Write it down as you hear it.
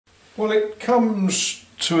Well, it comes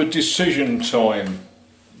to a decision time.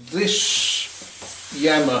 This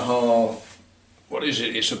Yamaha, what is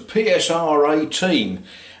it? It's a PSR 18.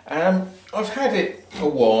 I've had it a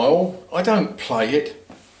while. I don't play it.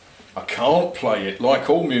 I can't play it. Like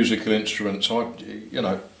all musical instruments,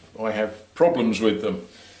 I have problems with them.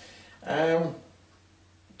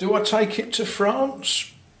 Do I take it to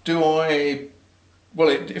France?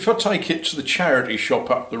 If I take it to the charity shop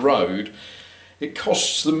up the road, it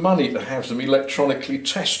costs them money to have them electronically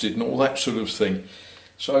tested and all that sort of thing.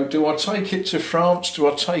 So do I take it to France?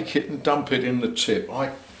 Do I take it and dump it in the tip?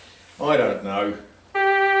 I don't know.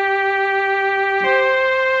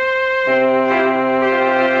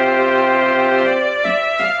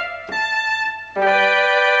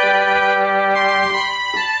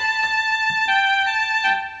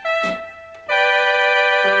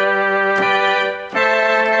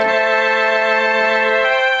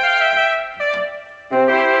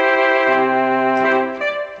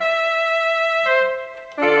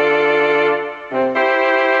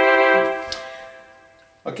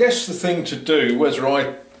 I guess the thing to do, whether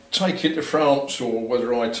I take it to France or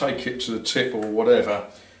whether I take it to the tip or whatever,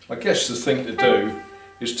 I guess the thing to do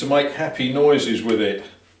is to make happy noises with it.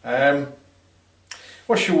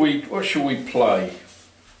 What shall we play?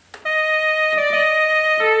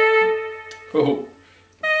 Oh.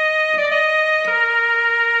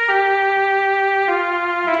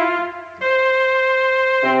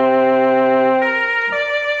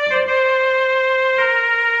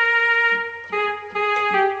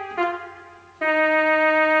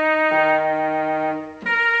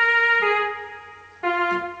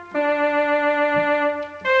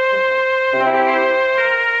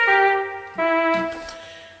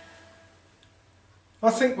 I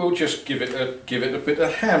think we'll just give it a bit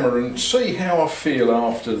of hammer and see how I feel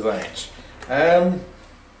after that.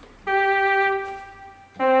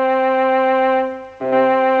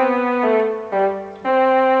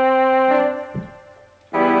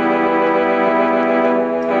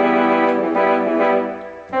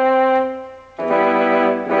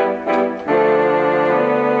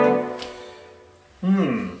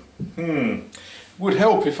 Would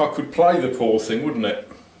help if I could play the poor thing, wouldn't it?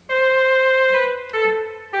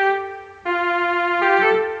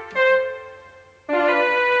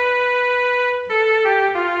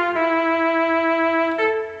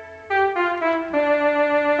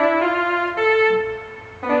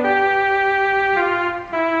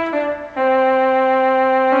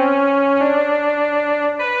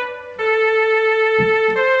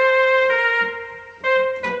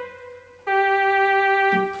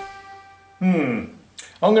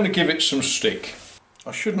 I'm going to give it some stick.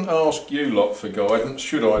 I shouldn't ask you lot for guidance,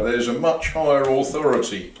 should I? There's a much higher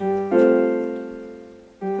authority.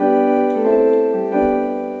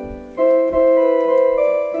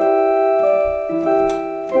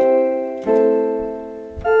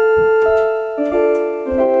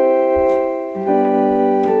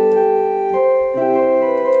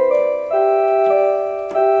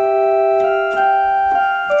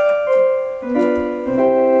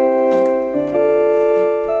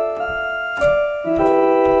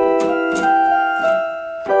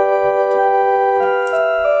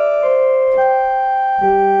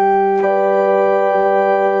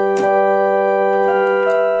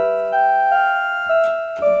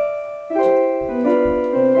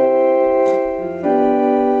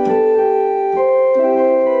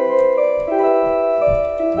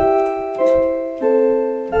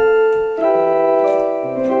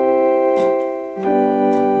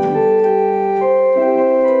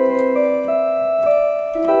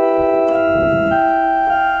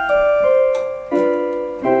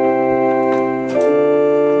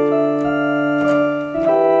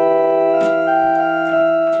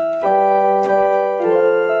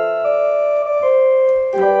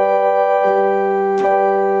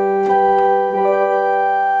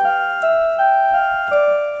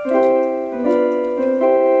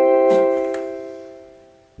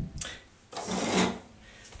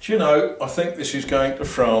 Do you know, I think this is going to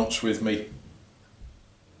France with me.